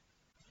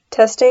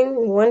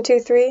Testing, 1, 2,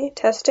 3,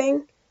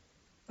 testing.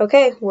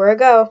 Okay, we're a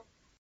go.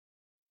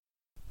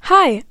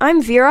 Hi,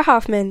 I'm Vera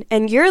Hoffman,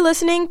 and you're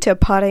listening to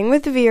Podding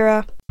with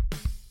Vera.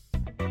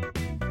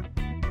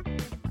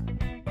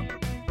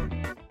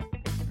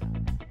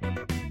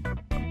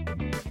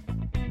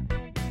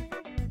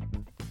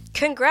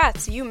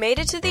 Congrats, you made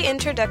it to the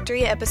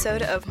introductory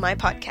episode of my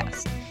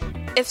podcast.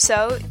 If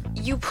so,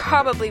 you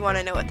probably want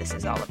to know what this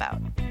is all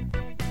about.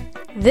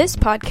 This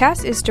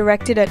podcast is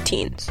directed at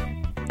teens.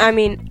 I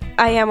mean,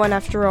 I am one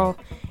after all.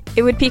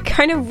 It would be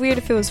kind of weird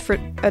if it was for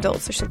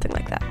adults or something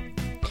like that.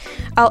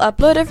 I'll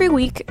upload every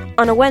week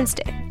on a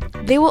Wednesday.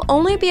 They will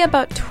only be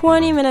about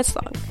 20 minutes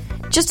long,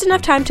 just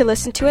enough time to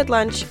listen to at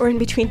lunch or in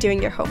between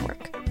doing your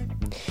homework.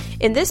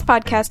 In this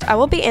podcast, I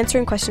will be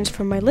answering questions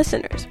from my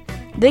listeners.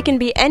 They can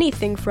be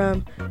anything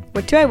from,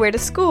 what do I wear to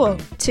school,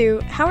 to,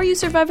 how are you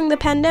surviving the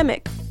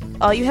pandemic?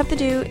 All you have to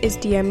do is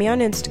DM me on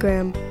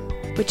Instagram,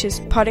 which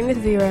is Podding with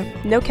Vera,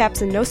 no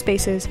caps and no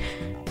spaces,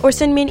 or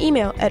send me an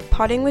email at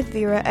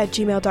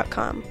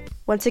poddingwithvera@gmail.com.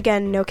 Once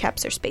again, no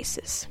caps or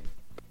spaces.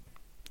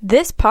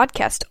 This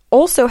podcast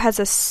also has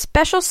a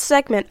special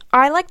segment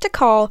I like to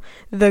call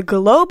the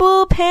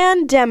Global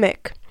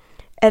Pandemic.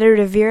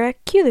 Editor Vera,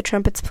 cue the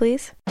trumpets,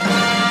 please.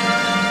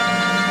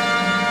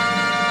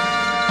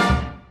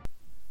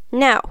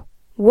 Now,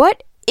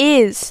 what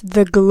is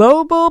the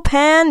global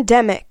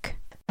pandemic?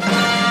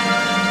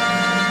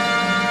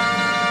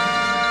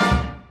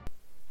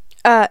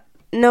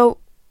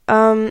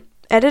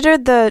 Editor,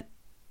 the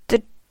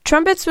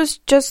trumpets was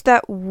just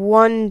that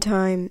one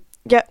time.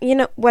 Yeah,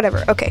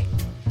 whatever, okay.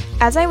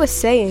 As I was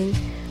saying,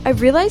 I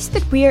realized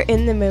that we are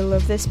in the middle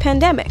of this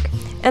pandemic,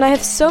 and I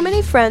have so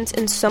many friends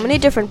in so many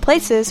different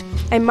places,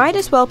 I might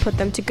as well put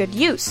them to good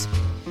use.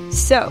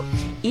 So,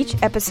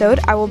 each episode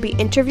I will be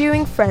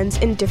interviewing friends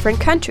in different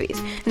countries,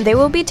 and they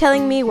will be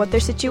telling me what their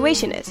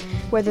situation is,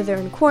 whether they're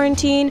in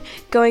quarantine,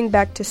 going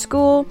back to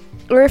school,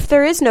 or if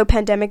there is no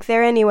pandemic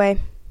there anyway.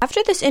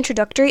 After this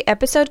introductory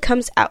episode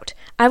comes out,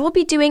 I will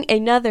be doing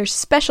another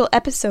special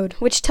episode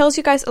which tells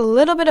you guys a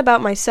little bit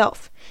about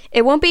myself.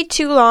 It won't be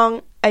too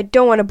long. I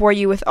don't want to bore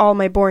you with all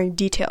my boring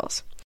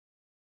details.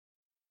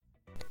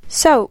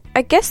 So,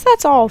 I guess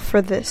that's all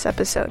for this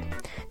episode.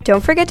 Don't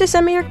forget to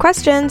send me your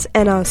questions,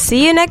 and I'll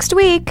see you next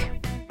week!